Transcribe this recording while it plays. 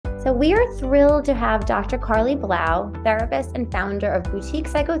So we are thrilled to have Dr. Carli Blau, therapist and founder of Boutique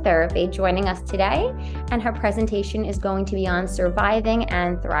Psychotherapy, joining us today, and her presentation is going to be on surviving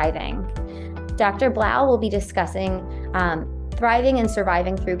and thriving. Dr. Blau will be discussing thriving and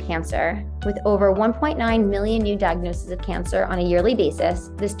surviving through cancer. With over 1.9 million new diagnoses of cancer on a yearly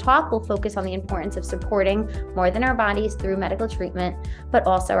basis, this talk will focus on the importance of supporting more than our bodies through medical treatment, but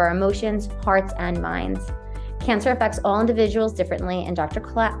also our emotions, hearts, and minds. Cancer affects all individuals differently, and Dr.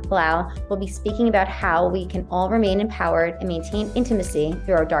 Blau will be speaking about how we can all remain empowered and maintain intimacy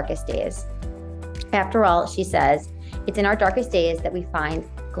through our darkest days. After all, she says, it's in our darkest days that we find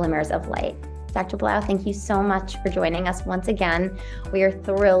glimmers of light. Dr. Blau, thank you so much for joining us once again. We are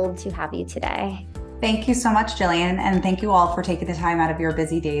thrilled to have you today. Thank you so much, Jillian, and thank you all for taking the time out of your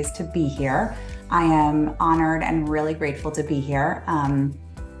busy days to be here. I am honored and really grateful to be here.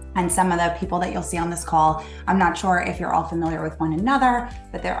 And some of the people that you'll see on this call, I'm not sure if you're all familiar with one another,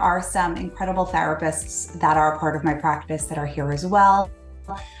 but there are some incredible therapists that are a part of my practice that are here as well.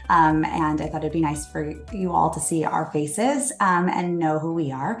 And I thought it'd be nice for you all to see our faces and know who we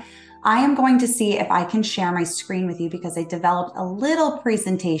are. I am going to see if I can share my screen with you because I developed a little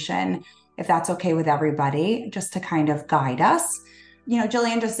presentation, if that's okay with everybody, just to kind of guide us. You know,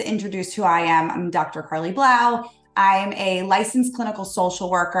 Jillian just introduced who I am. I'm Dr. Carli Blau. I'm a licensed clinical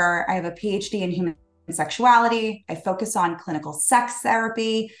social worker. I have a PhD in human sexuality. I focus on clinical sex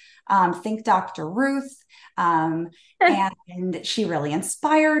therapy. Think Dr. Ruth. And she really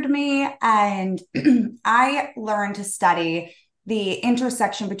inspired me. And I learned to study the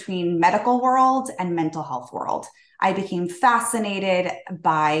intersection between medical world and mental health world. I became fascinated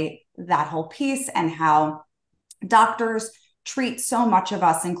by that whole piece and how doctors treat so much of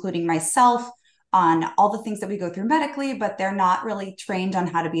us, including myself, on all the things that we go through medically, but they're not really trained on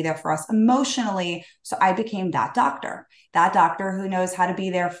how to be there for us emotionally. So I became that doctor who knows how to be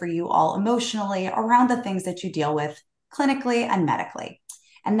there for you all emotionally around the things that you deal with clinically and medically.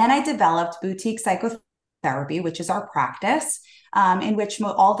 And then I developed Boutique Psychotherapy, which is our practice, in which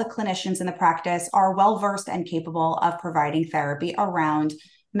all the clinicians in the practice are well-versed and capable of providing therapy around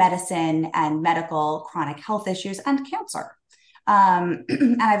medicine and medical chronic health issues and cancer.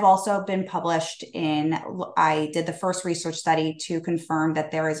 And I've also been published I did the first research study to confirm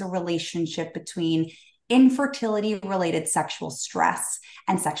that there is a relationship between infertility-related sexual stress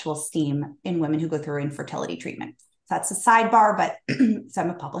and sexual esteem in women who go through infertility treatment. So that's a sidebar, but so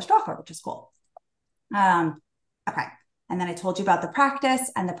I'm a published author, which is cool. Okay. And then I told you about the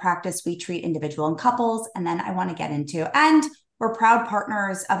practice, and the practice we treat individual and couples. And then I want to get into, and we're proud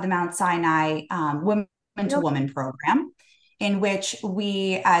partners of the Mount Sinai Women to Women program, in which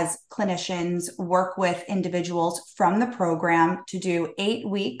we as clinicians work with individuals from the program to do 8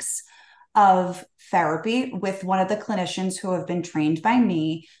 weeks of therapy with one of the clinicians who have been trained by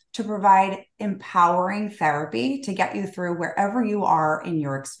me to provide empowering therapy to get you through wherever you are in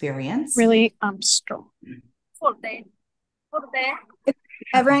your experience. Really strong. If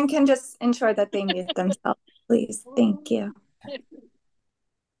everyone can just ensure that they mute themselves, please. Thank you.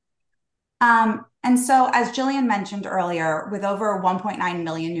 And so, as Jillian mentioned earlier, with over 1.9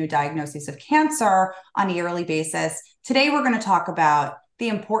 million new diagnoses of cancer on a yearly basis, today we're going to talk about the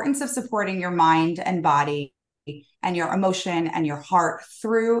importance of supporting your mind and body and your emotion and your heart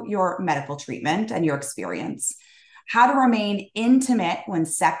through your medical treatment and your experience, how to remain intimate when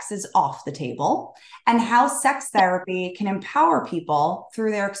sex is off the table, and how sex therapy can empower people through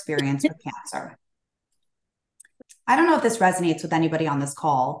their experience with cancer. I don't know if this resonates with anybody on this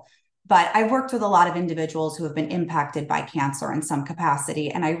call, but I've worked with a lot of individuals who have been impacted by cancer in some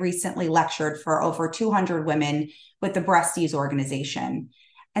capacity. And I recently lectured for over 200 women with the Breasties organization.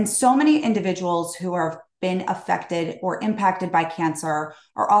 And so many individuals who have been affected or impacted by cancer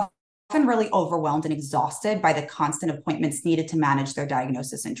are often really overwhelmed and exhausted by the constant appointments needed to manage their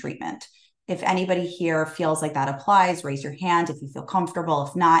diagnosis and treatment. If anybody here feels like that applies, raise your hand if you feel comfortable.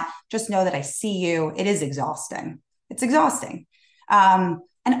 If not, just know that I see you. It is exhausting. It's exhausting.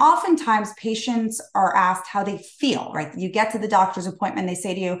 And oftentimes patients are asked how they feel, right? You get to the doctor's appointment, they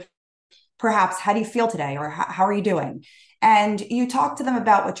say to you, perhaps, how do you feel today? Or how are you doing? And you talk to them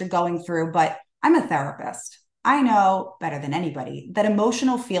about what you're going through, but I'm a therapist. I know better than anybody that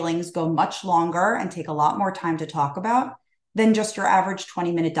emotional feelings go much longer and take a lot more time to talk about than just your average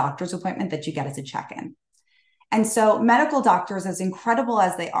 20-minute doctor's appointment that you get as a check-in. And so medical doctors, as incredible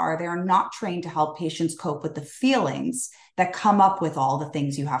as they are not trained to help patients cope with the feelings that come up with all the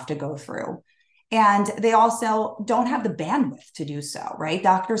things you have to go through. And they also don't have the bandwidth to do so, right?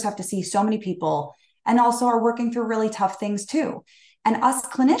 Doctors have to see so many people and also are working through really tough things too. And us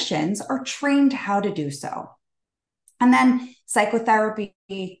clinicians are trained how to do so. And then psychotherapy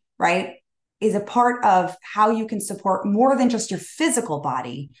right, is a part of how you can support more than just your physical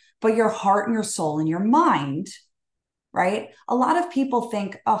body, but your heart and your soul and your mind, right? A lot of people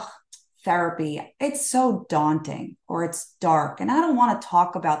think, oh, therapy, it's so daunting or it's dark. And I don't want to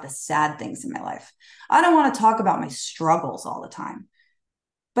talk about the sad things in my life. I don't want to talk about my struggles all the time.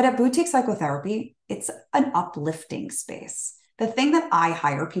 But at Boutique Psychotherapy, it's an uplifting space. The thing that I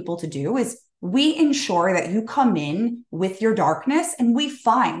hire people to do is we ensure that you come in with your darkness and we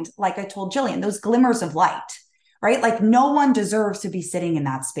find, like I told Jillian, those glimmers of light, right? Like no one deserves to be sitting in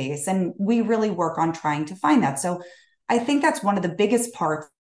that space. And we really work on trying to find that. So I think that's one of the biggest parts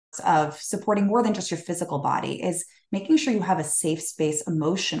of supporting more than just your physical body is making sure you have a safe space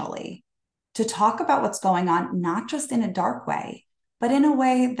emotionally to talk about what's going on, not just in a dark way, but in a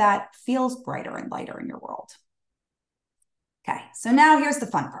way that feels brighter and lighter in your world. Okay, so now here's the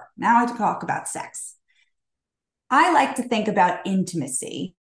fun part. Now I talk about sex. I like to think about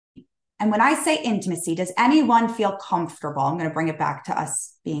intimacy. And when I say intimacy, does anyone feel comfortable? I'm going to bring it back to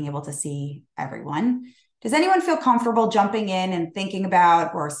us being able to see everyone. Does anyone feel comfortable jumping in and thinking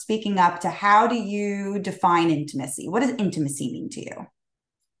about or speaking up to how do you define intimacy? What does intimacy mean to you?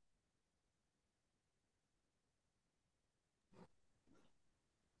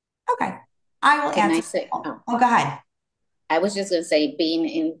 Okay, I will Can answer. I say? Oh, go ahead. I was just going to say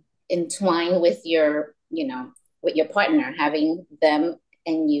being entwined with your, with your partner, having them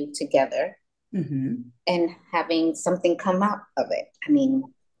and you together, and having something come out of it. I mean,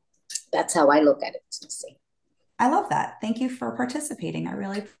 that's how I look at it. I love that. Thank you for participating. I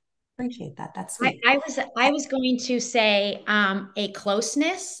really appreciate that. That's sweet. I was going to say a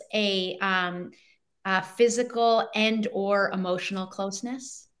closeness, a physical and or emotional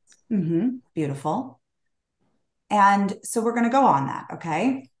closeness. Beautiful. And so we're going to go on that,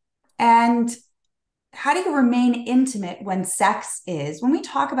 okay? And how do you remain intimate when sex is, when we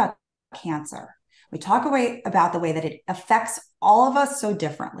talk about cancer, we talk about the way that it affects all of us so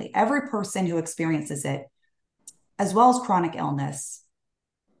differently. Every person who experiences it, as well as chronic illness,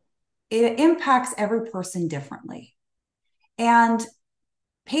 it impacts every person differently. And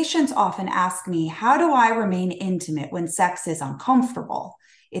patients often ask me, how do I remain intimate when sex is uncomfortable?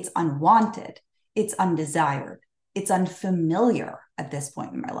 It's unwanted. It's undesired. It's unfamiliar at this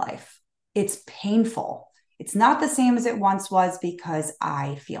point in my life. It's painful. It's not the same as it once was because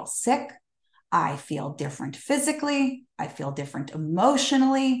I feel sick. I feel different physically. I feel different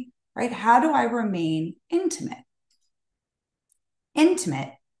emotionally, right? How do I remain intimate?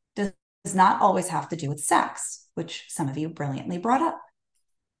 Intimate does not always have to do with sex, which some of you brilliantly brought up.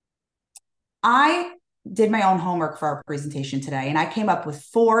 I did my own homework for our presentation today, and I came up with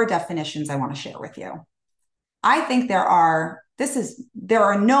 4 definitions I want to share with you. I think there are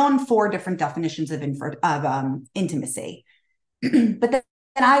known 4 different definitions of intimacy, but then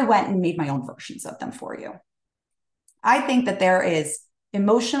I went and made my own versions of them for you. I think that there is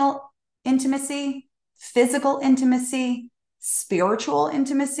emotional intimacy, physical intimacy, spiritual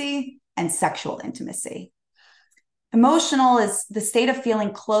intimacy, and sexual intimacy. Emotional is the state of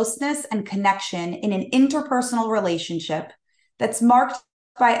feeling closeness and connection in an interpersonal relationship that's marked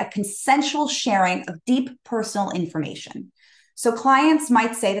by a consensual sharing of deep personal information. So clients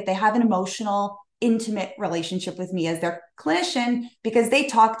might say that they have an emotional, intimate relationship with me as their clinician because they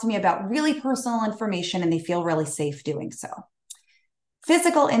talk to me about really personal information and they feel really safe doing so.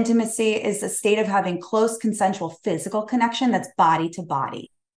 Physical intimacy is a state of having close consensual physical connection that's body to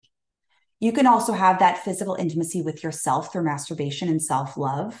body. You can also have that physical intimacy with yourself through masturbation and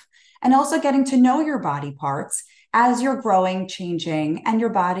self-love, and also getting to know your body parts as you're growing, changing, and your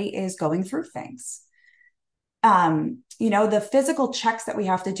body is going through things. The physical checks that we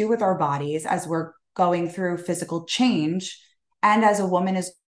have to do with our bodies as we're going through physical change, and as a woman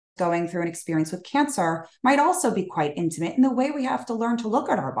is going through an experience with cancer, might also be quite intimate in the way we have to learn to look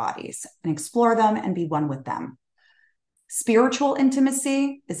at our bodies and explore them and be one with them. Spiritual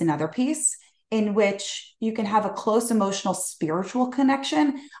intimacy is another piece in which you can have a close emotional spiritual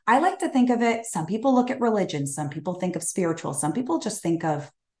connection. I like to think of it, some people look at religion, some people think of spiritual, some people just think of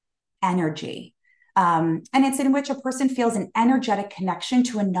energy. And it's in which a person feels an energetic connection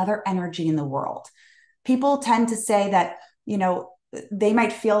to another energy in the world. People tend to say that, they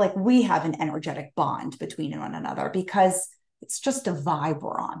might feel like we have an energetic bond between one another because it's just a vibe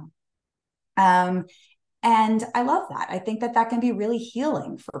we're on. And I love that. I think that can be really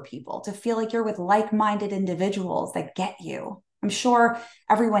healing for people to feel like you're with like-minded individuals that get you. I'm sure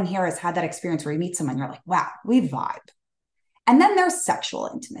everyone here has had that experience where you meet someone, you're like, wow, we vibe. And then there's sexual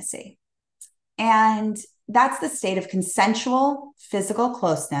intimacy. And that's the state of consensual physical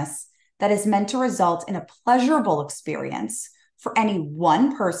closeness that is meant to result in a pleasurable experience for any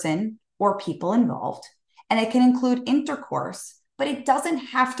one person or people involved, and it can include intercourse, but it doesn't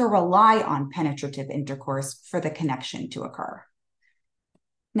have to rely on penetrative intercourse for the connection to occur.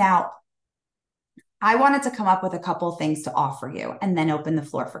 Now, I wanted to come up with a couple of things to offer you and then open the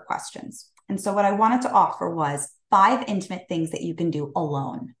floor for questions. And so what I wanted to offer was 5 intimate things that you can do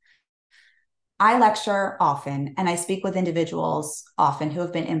alone. I lecture often and I speak with individuals often who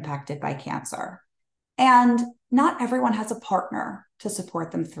have been impacted by cancer. And not everyone has a partner to support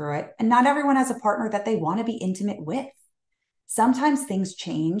them through it. And not everyone has a partner that they want to be intimate with. Sometimes things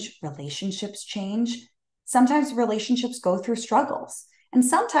change, relationships change. Sometimes relationships go through struggles. And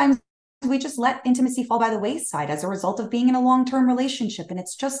sometimes we just let intimacy fall by the wayside as a result of being in a long-term relationship. And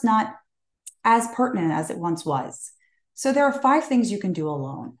it's just not as pertinent as it once was. So there are 5 things you can do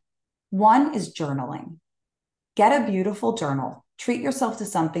alone. 1 is journaling. Get a beautiful journal. Treat yourself to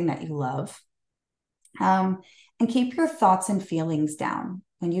something that you love. And keep your thoughts and feelings down.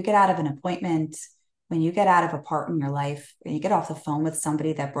 When you get out of an appointment, when you get out of a part in your life, when you get off the phone with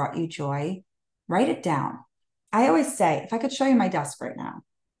somebody that brought you joy, write it down. I always say, if I could show you my desk right now,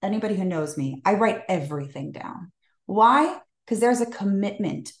 anybody who knows me, I write everything down. Why? Because there's a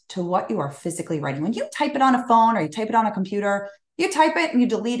commitment to what you are physically writing. When you type it on a phone or you type it on a computer, you type it and you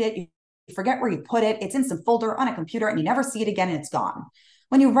delete it, you forget where you put it, it's in some folder on a computer and you never see it again and it's gone.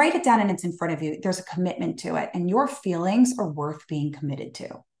 When you write it down and it's in front of you, there's a commitment to it, and your feelings are worth being committed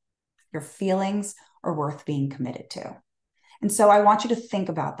to. Your feelings are worth being committed to. And so I want you to think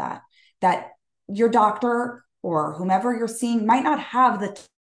about that your doctor or whomever you're seeing might not have the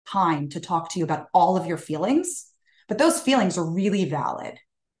time to talk to you about all of your feelings, but those feelings are really valid.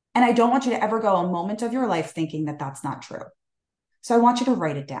 And I don't want you to ever go a moment of your life thinking that that's not true. So I want you to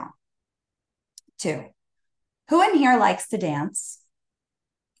write it down. 2, who in here likes to dance?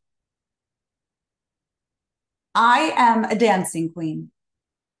 I am a dancing queen.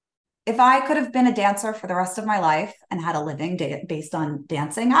 If I could have been a dancer for the rest of my life and had a living based on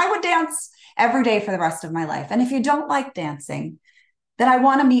dancing, I would dance every day for the rest of my life. And if you don't like dancing, then I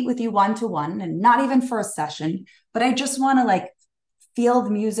want to meet with you one-to-one, and not even for a session, but I just want to feel the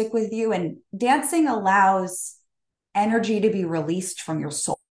music with you. And dancing allows energy to be released from your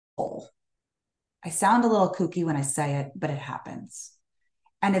soul. I sound a little kooky when I say it, but it happens.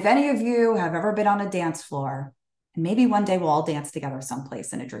 And if any of you have ever been on a dance floor, and maybe one day we'll all dance together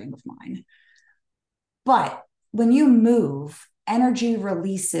someplace in a dream of mine. But when you move, energy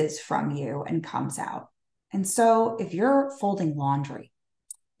releases from you and comes out. And so if you're folding laundry,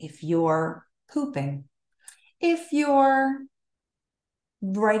 if you're pooping, if you're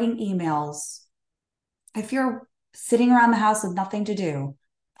writing emails, if you're sitting around the house with nothing to do,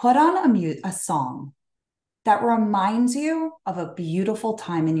 put on a song that reminds you of a beautiful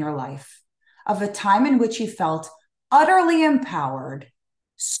time in your life, of a time in which you felt utterly empowered,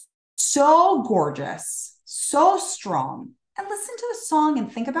 so gorgeous, so strong. And listen to the song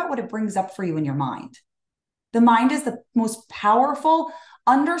and think about what it brings up for you in your mind. The mind is the most powerful,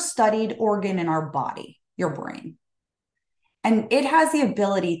 understudied organ in our body, your brain. And it has the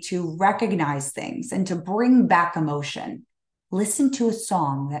ability to recognize things and to bring back emotion. Listen to a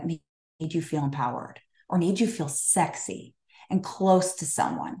song that made you feel empowered or made you feel sexy and close to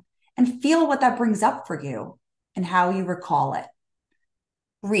someone, and feel what that brings up for you and how you recall it.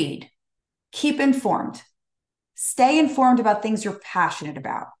 Read. Keep informed. Stay informed about things you're passionate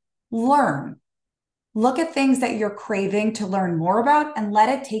about. Learn. Look at things that you're craving to learn more about and let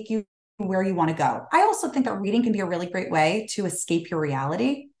it take you where you want to go. I also think that reading can be a really great way to escape your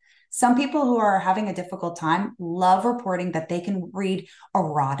reality. Some people who are having a difficult time love reporting that they can read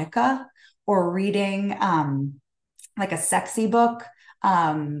erotica or reading a sexy book.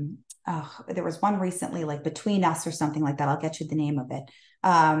 There was one recently, Between Us or something like that. I'll get you the name of it.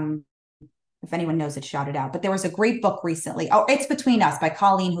 If anyone knows it, shout it out. But there was a great book recently. Oh, It's Between Us by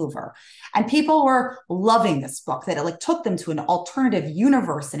Colleen Hoover. And people were loving this book, that it took them to an alternative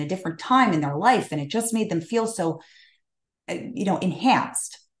universe in a different time in their life. And it just made them feel so,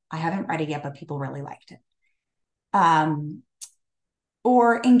 enhanced. I haven't read it yet, but people really liked it.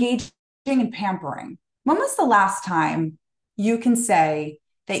 Or engaging in pampering. When was the last time you can say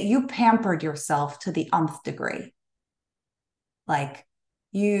that you pampered yourself to the nth degree?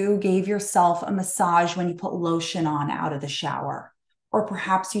 You gave yourself a massage when you put lotion on out of the shower, or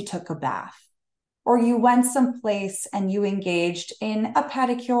perhaps you took a bath, or you went someplace and you engaged in a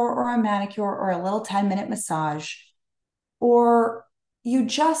pedicure or a manicure or a little 10-minute massage, or you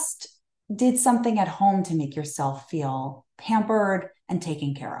just did something at home to make yourself feel pampered and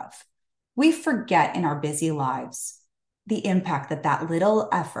taken care of. We forget in our busy lives the impact that little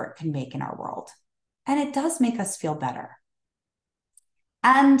effort can make in our world. And it does make us feel better.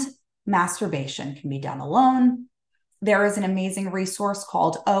 And masturbation can be done alone. There is an amazing resource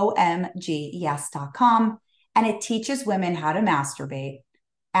called omgyes.com, and it teaches women how to masturbate.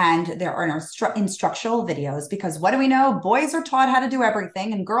 And there are instructional videos, because what do we know? Boys are taught how to do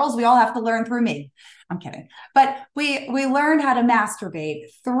everything, and girls, we all have to learn through me. I'm kidding. But we learned how to masturbate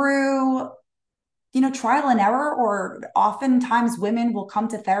through, trial and error, or oftentimes women will come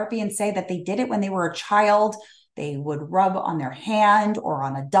to therapy and say that they did it when they were a child. They would rub on their hand or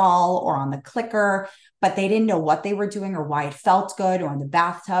on a doll or on the clicker, but they didn't know what they were doing or why it felt good, or in the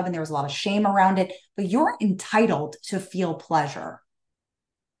bathtub, and there was a lot of shame around it. But you're entitled to feel pleasure.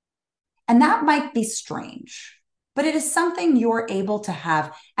 And that might be strange, but it is something you're able to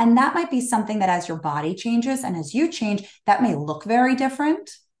have. And that might be something that as your body changes and as you change, that may look very different.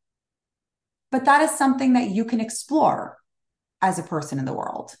 But that is something that you can explore as a person in the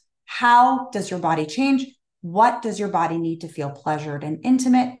world. How does your body change? What does your body need to feel pleasured and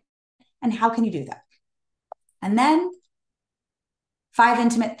intimate? And how can you do that? And then 5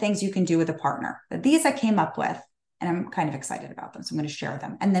 intimate things you can do with a partner. But these I came up with, and I'm kind of excited about them, so I'm going to share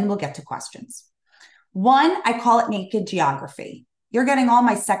them. And then we'll get to questions. 1, I call it naked geography. You're getting all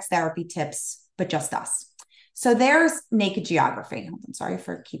my sex therapy tips, but just us. So there's naked geography. I'm sorry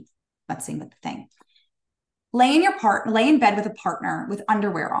for keep messing with the thing. Lay in bed with a partner with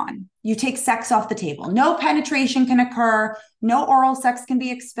underwear on. You take sex off the table. No penetration can occur. No oral sex can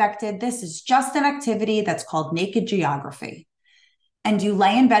be expected. This is just an activity that's called naked geography. And you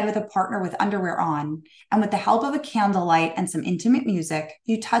lay in bed with a partner with underwear on, and with the help of a candlelight and some intimate music,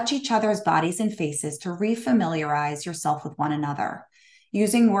 you touch each other's bodies and faces to refamiliarize yourself with one another,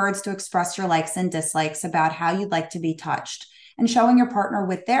 using words to express your likes and dislikes about how you'd like to be touched, and showing your partner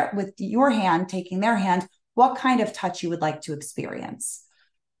with your hand, taking their hand, what kind of touch you would like to experience.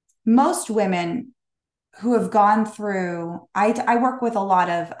 Most women who have gone through, I work with a lot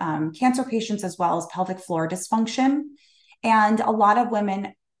of cancer patients as well as pelvic floor dysfunction. And a lot of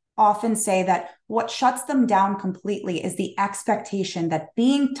women often say that what shuts them down completely is the expectation that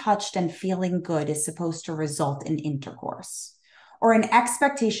being touched and feeling good is supposed to result in intercourse, or an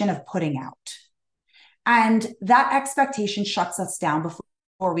expectation of putting out. And that expectation shuts us down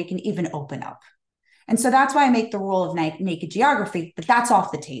before we can even open up. And so that's why I make the rule of naked geography, but that's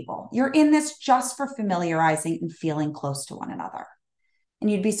off the table. You're in this just for familiarizing and feeling close to one another.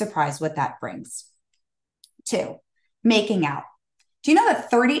 And you'd be surprised what that brings. 2, making out. Do you know that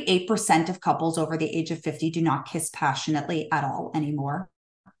 38% of couples over the age of 50 do not kiss passionately at all anymore?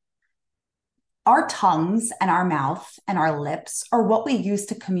 Our tongues and our mouth and our lips are what we use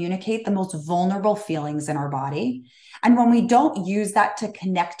to communicate the most vulnerable feelings in our body. And when we don't use that to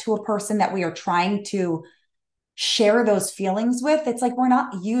connect to a person that we are trying to share those feelings with, it's like we're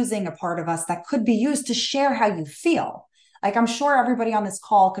not using a part of us that could be used to share how you feel. Like, I'm sure everybody on this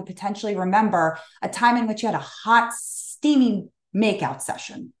call could potentially remember a time in which you had a hot, steamy makeout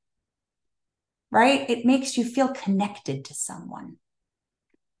session, right? It makes you feel connected to someone.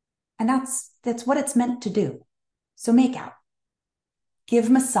 And that's what it's meant to do. So make out.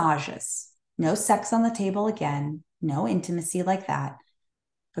 Give massages. No sex on the table again. No intimacy like that.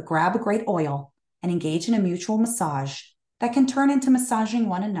 But grab a great oil and engage in a mutual massage that can turn into massaging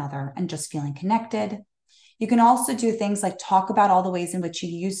one another and just feeling connected. You can also do things like talk about all the ways in which you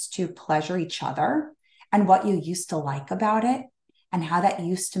used to pleasure each other and what you used to like about it and how that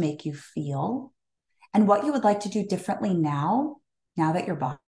used to make you feel and what you would like to do differently now that your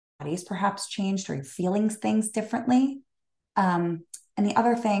body's perhaps changed or you're feeling things differently. And the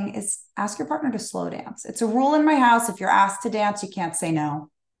other thing is ask your partner to slow dance. It's a rule in my house. If you're asked to dance, you can't say no.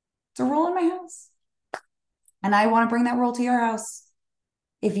 It's a rule in my house. And I want to bring that rule to your house.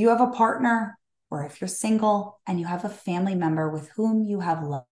 If you have a partner or if you're single and you have a family member with whom you have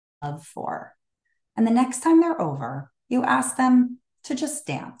love for, and the next time they're over, you ask them to just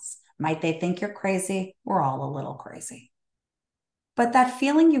dance. Might they think you're crazy? We're all a little crazy. But that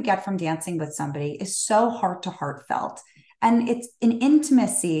feeling you get from dancing with somebody is so heart to heart felt. And it's an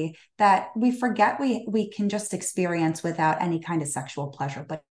intimacy that we forget we can just experience without any kind of sexual pleasure,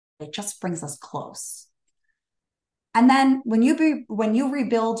 but it just brings us close. And then when you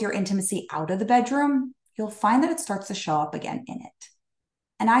rebuild your intimacy out of the bedroom, you'll find that it starts to show up again in it.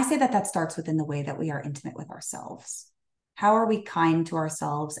 And I say that starts within the way that we are intimate with ourselves. How are we kind to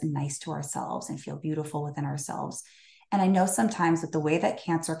ourselves and nice to ourselves and feel beautiful within ourselves? And I know sometimes that the way that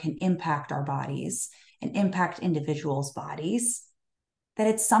cancer can impact our bodies and impact individuals' bodies, that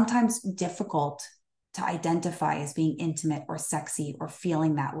it's sometimes difficult to identify as being intimate or sexy or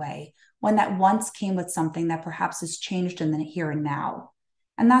feeling that way when that once came with something that perhaps has changed in the here and now.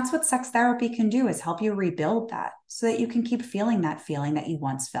 And that's what sex therapy can do, is help you rebuild that so that you can keep feeling that feeling that you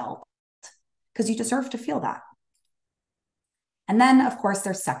once felt, because you deserve to feel that. And then, of course,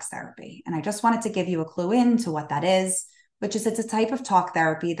 there's sex therapy. And I just wanted to give you a clue into what that is, which is it's a type of talk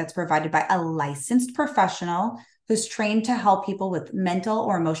therapy that's provided by a licensed professional who's trained to help people with mental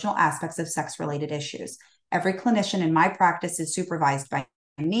or emotional aspects of sex-related issues. Every clinician in my practice is supervised by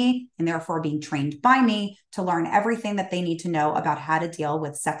me and therefore being trained by me to learn everything that they need to know about how to deal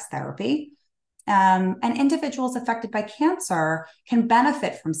with sex therapy. And individuals affected by cancer can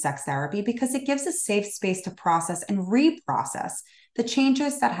benefit from sex therapy because it gives a safe space to process and reprocess the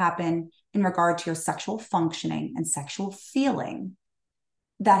changes that happen in regard to your sexual functioning and sexual feeling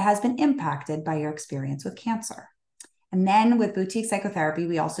that has been impacted by your experience with cancer. And then with Boutique Psychotherapy,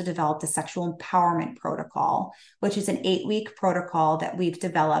 we also developed a sexual empowerment protocol, which is an 8-week protocol that we've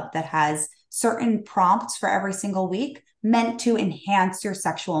developed that has certain prompts for every single week meant to enhance your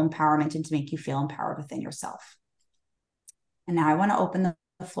sexual empowerment and to make you feel empowered within yourself. And now I want to open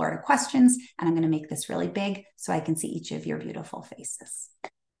the floor to questions, and I'm going to make this really big so I can see each of your beautiful faces.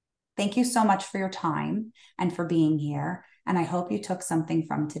 Thank you so much for your time and for being here. And I hope you took something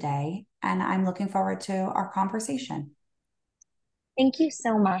from today. And I'm looking forward to our conversation. Thank you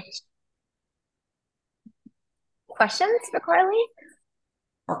so much. Questions for Carli?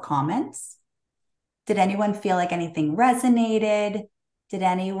 Or comments? Did anyone feel like anything resonated? Did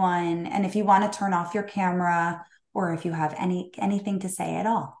anyone, and if you want to turn off your camera or if you have anything to say at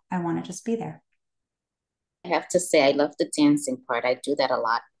all, I want to just be there. I have to say, I love the dancing part. I do that a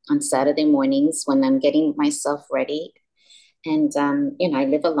lot on Saturday mornings when I'm getting myself ready. And, I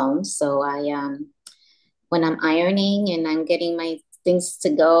live alone. So when I'm ironing and I'm getting my things to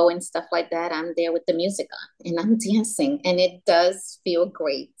go and stuff like that, I'm there with the music on and I'm dancing. And it does feel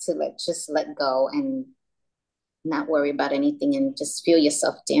great to just let go and not worry about anything and just feel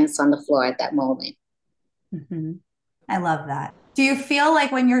yourself dance on the floor at that moment. Mm-hmm. I love that. Do you feel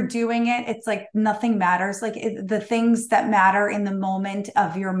like when you're doing it, it's like nothing matters? Like the things that matter in the moment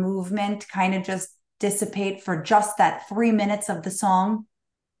of your movement kind of just dissipate for just that 3 minutes of the song?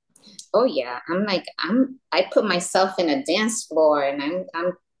 Oh yeah. I put myself in a dance floor and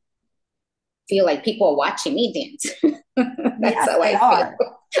I'm feel like people are watching me dance. That's how I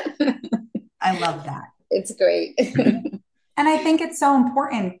feel. I love that. It's great. And I think it's so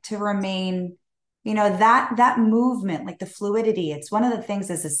important to remain, that movement, like the fluidity. It's one of the things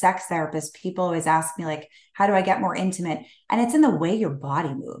as a sex therapist, people always ask me, like, how do I get more intimate? And it's in the way your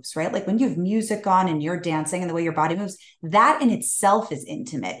body moves, right? Like when you have music on and you're dancing and the way your body moves, that in itself is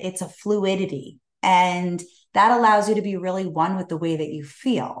intimate. It's a fluidity. And that allows you to be really one with the way that you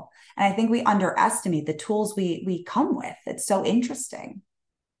feel. And I think we underestimate the tools we come with. It's so interesting.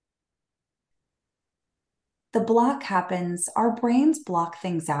 The block happens, our brains block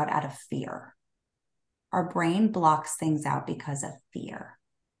things out of fear. Our brain blocks things out because of fear.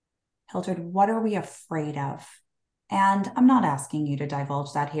 Hildred, what are we afraid of? And I'm not asking you to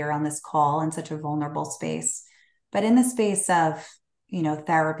divulge that here on this call in such a vulnerable space, but in the space of,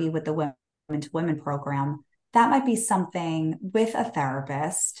 therapy with the Women to Women program, that might be something with a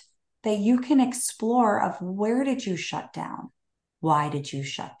therapist that you can explore of where did you shut down? Why did you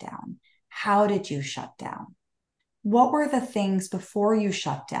shut down? How did you shut down? What were the things before you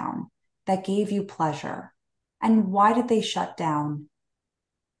shut down that gave you pleasure? And why did they shut down?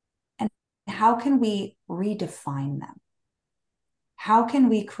 And how can we redefine them? How can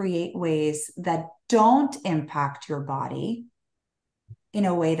we create ways that don't impact your body in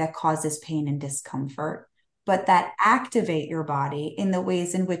a way that causes pain and discomfort, but that activate your body in the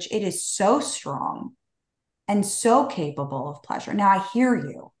ways in which it is so strong and so capable of pleasure? Now, I hear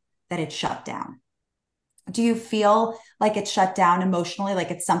you that it's shut down. Do you feel like it's shut down emotionally,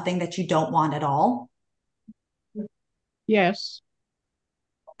 like it's something that you don't want at all? Yes.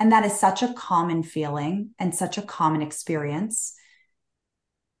 And that is such a common feeling and such a common experience.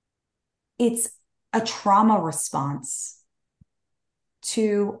 It's a trauma response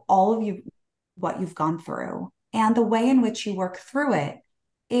to all of you, what you've gone through. And the way in which you work through it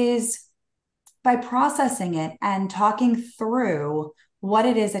is by processing it and talking through what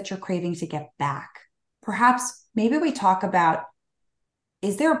it is that you're craving to get back. Perhaps maybe we talk about,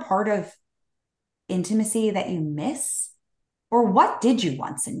 is there a part of intimacy that you miss? Or what did you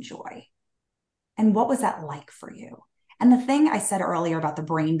once enjoy? And what was that like for you? And the thing I said earlier about the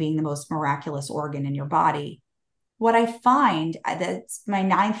brain being the most miraculous organ in your body, what I find, that's my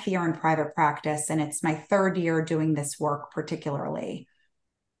 9th year in private practice, and it's my 3rd year doing this work particularly.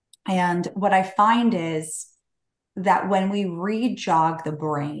 And what I find is that when we re-jog the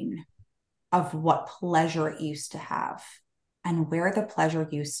brain of what pleasure it used to have, and where the pleasure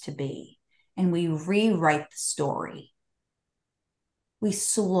used to be, and we rewrite the story, we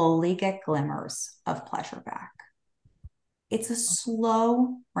slowly get glimmers of pleasure back. It's a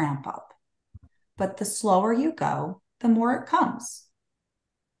slow ramp up, but the slower you go, the more it comes.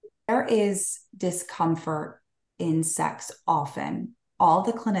 There is discomfort in sex often. All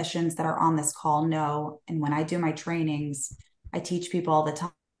the clinicians that are on this call know, and when I do my trainings, I teach people all the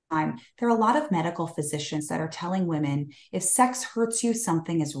time, there are a lot of medical physicians that are telling women, if sex hurts you,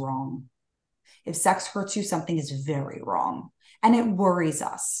 something is wrong. If sex hurts you, something is very wrong. And it worries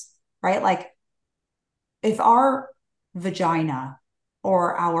us, right? Like if our vagina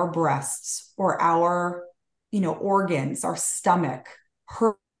or our breasts or our, organs, our stomach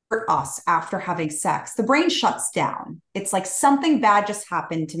hurt us after having sex, the brain shuts down. It's like something bad just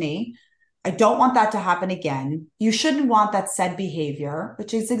happened to me. I don't want that to happen again. You shouldn't want that said behavior,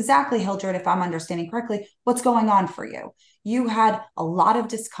 which is exactly, Hildred, if I'm understanding correctly, what's going on for you. You had a lot of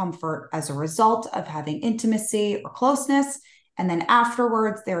discomfort as a result of having intimacy or closeness. And then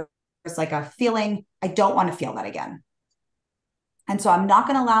afterwards, there's like a feeling, I don't want to feel that again. And so I'm not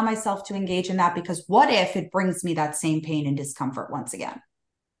going to allow myself to engage in that, because what if it brings me that same pain and discomfort once again?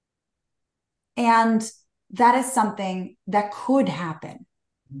 And that is something that could happen.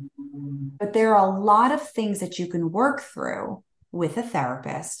 But there are a lot of things that you can work through with a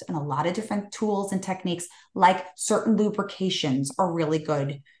therapist, and a lot of different tools and techniques, like certain lubrications are really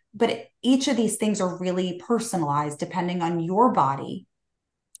good. But each of these things are really personalized depending on your body,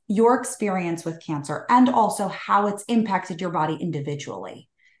 your experience with cancer, and also how it's impacted your body individually.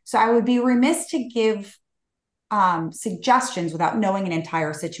 So I would be remiss to give suggestions without knowing an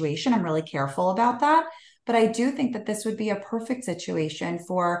entire situation. I'm really careful about that. But I do think that this would be a perfect situation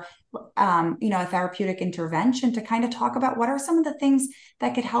for, a therapeutic intervention to kind of talk about what are some of the things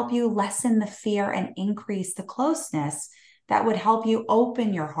that could help you lessen the fear and increase the closeness that would help you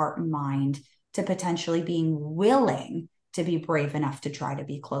open your heart and mind to potentially being willing to be brave enough to try to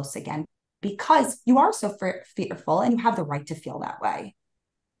be close again, because you are so fearful and you have the right to feel that way.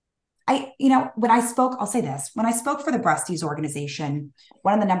 When I spoke, I'll say this, when I spoke for the Breasties organization,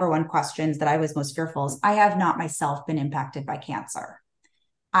 one of the number one questions that I was most fearful is, I have not myself been impacted by cancer.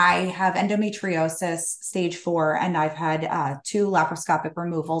 I have endometriosis stage 4, and I've had 2 laparoscopic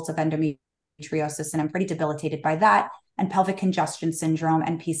removals of endometriosis, and I'm pretty debilitated by that, and pelvic congestion syndrome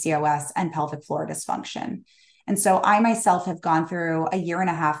and PCOS and pelvic floor dysfunction. And so I myself have gone through a 1.5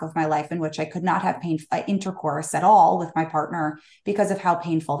 years of my life in which I could not have intercourse at all with my partner because of how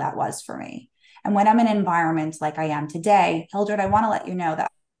painful that was for me. And when I'm in an environment like I am today, Hildred, I want to let you know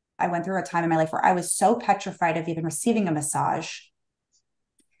that I went through a time in my life where I was so petrified of even receiving a massage,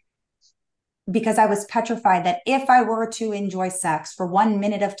 because I was petrified that if I were to enjoy sex for 1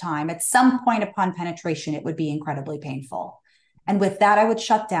 minute of time, at some point upon penetration, it would be incredibly painful. And with that, I would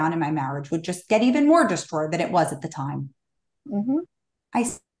shut down, and my marriage would just get even more destroyed than it was at the time. Mm-hmm. I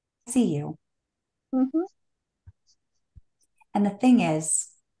see you. Mm-hmm. And the thing is,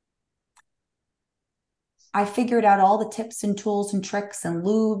 I figured out all the tips and tools and tricks and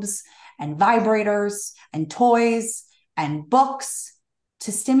lubes and vibrators and toys and books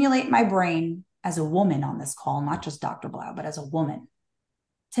to stimulate my brain as a woman on this call, not just Dr. Blau, but as a woman,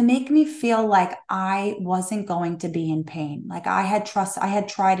 to make me feel like I wasn't going to be in pain. Like I had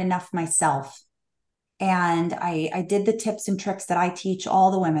tried enough myself. And I did the tips and tricks that I teach all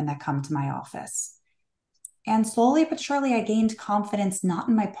the women that come to my office. And slowly but surely, I gained confidence, not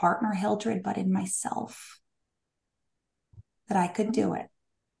in my partner, Hildred, but in myself, that I could do it.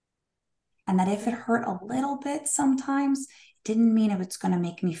 And that if it hurt a little bit sometimes, it didn't mean it was going to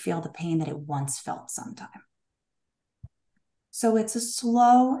make me feel the pain that it once felt sometime. So it's a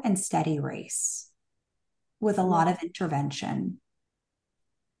slow and steady race with a lot of intervention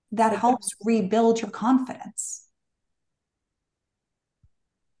that helps rebuild your confidence.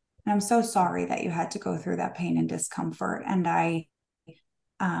 And I'm so sorry that you had to go through that pain and discomfort. And I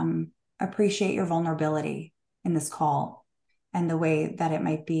appreciate your vulnerability in this call and the way that it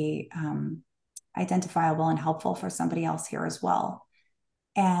might be identifiable and helpful for somebody else here as well.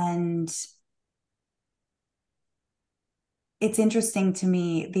 And it's interesting to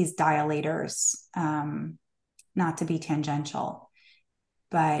me, these dilators, not to be tangential,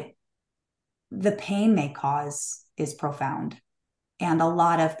 but the pain they cause is profound. And a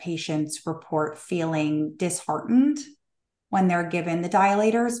lot of patients report feeling disheartened when they're given the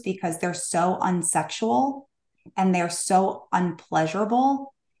dilators because they're so unsexual and they're so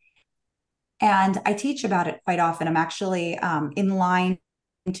unpleasurable. And I teach about it quite often. I'm actually in line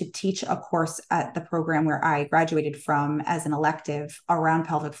to teach a course at the program where I graduated from as an elective around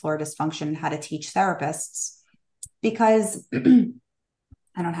pelvic floor dysfunction, how to teach therapists. because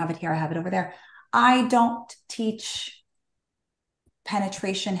I don't have it here. I have it over there. I don't teach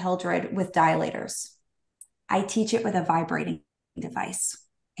penetration, Hildred, with dilators. I teach it with a vibrating device.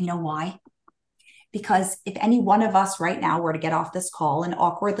 You know why? Because if any one of us right now were to get off this call and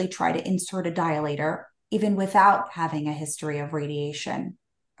awkwardly try to insert a dilator, even without having a history of radiation,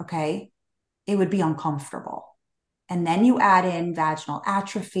 okay, it would be uncomfortable. And then you add in vaginal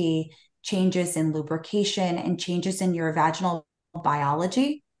atrophy, changes in lubrication, and changes in your vaginal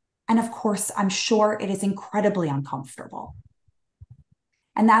biology. And of course, I'm sure it is incredibly uncomfortable.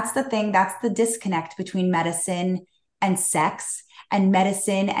 And that's the thing, that's the disconnect between medicine and sex and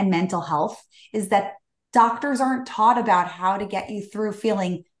medicine and mental health, is that doctors aren't taught about how to get you through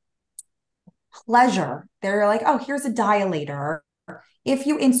feeling pleasure. They're like, oh, here's a dilator. If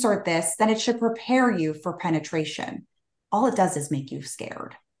you insert this, then it should prepare you for penetration. All it does is make you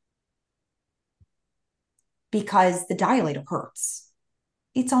scared, because the dilator hurts.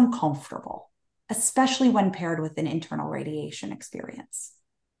 It's uncomfortable, especially when paired with an internal radiation experience.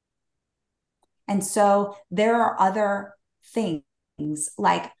 And so there are other things,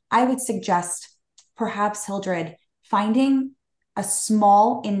 like I would suggest perhaps, Hildred, finding a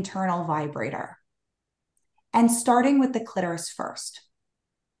small internal vibrator and starting with the clitoris first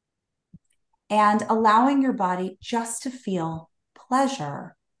and allowing your body just to feel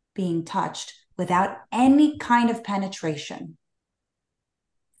pleasure being touched without any kind of penetration.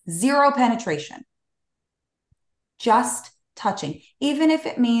 Zero penetration. Just touching, even if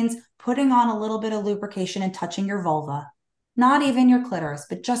it means putting on a little bit of lubrication and touching your vulva, not even your clitoris,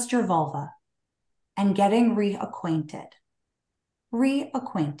 but just your vulva, and getting reacquainted,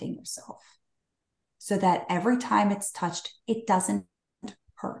 reacquainting yourself so that every time it's touched, it doesn't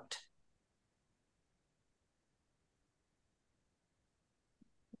hurt.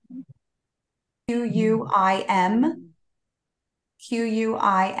 Quim,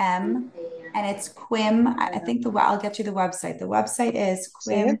 Quim, and it's Quim. I think I'll get you the website. The website is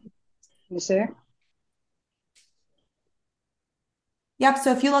Quim. You see it? Yep.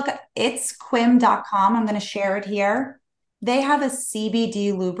 So if you look at itsquim.com, I'm going to share it here. They have a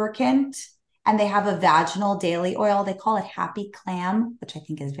CBD lubricant and they have a vaginal daily oil. They call it Happy Clam, which I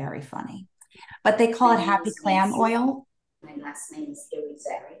think is very funny, but they call it Happy Clam oil. My last name is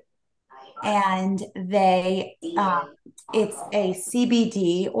Irizarry. And it's a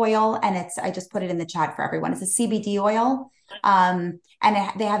CBD oil, and I just put it in the chat for everyone. It's a CBD oil. And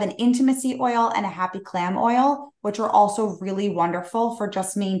they have an intimacy oil and a happy clam oil, which are also really wonderful for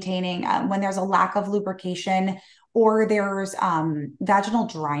just maintaining when there's a lack of lubrication or there's vaginal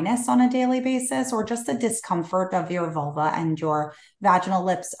dryness on a daily basis, or just the discomfort of your vulva and your vaginal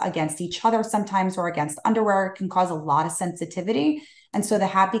lips against each other sometimes, or against underwear. It can cause a lot of sensitivity. And so the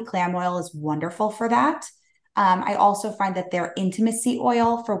happy clam oil is wonderful for that. I also find that their intimacy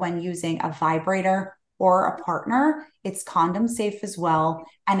oil, for when using a vibrator or a partner, it's condom safe as well.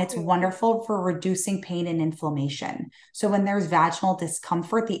 And it's wonderful for reducing pain and inflammation. So when there's vaginal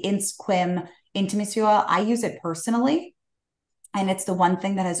discomfort, the Quim intimacy oil, I use it personally. And it's the one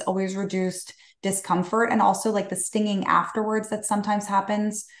thing that has always reduced discomfort, and also like the stinging afterwards that sometimes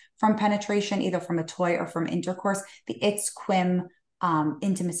happens from penetration, either from a toy or from intercourse. The Quim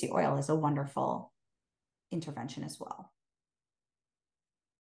intimacy oil is a wonderful intervention as well.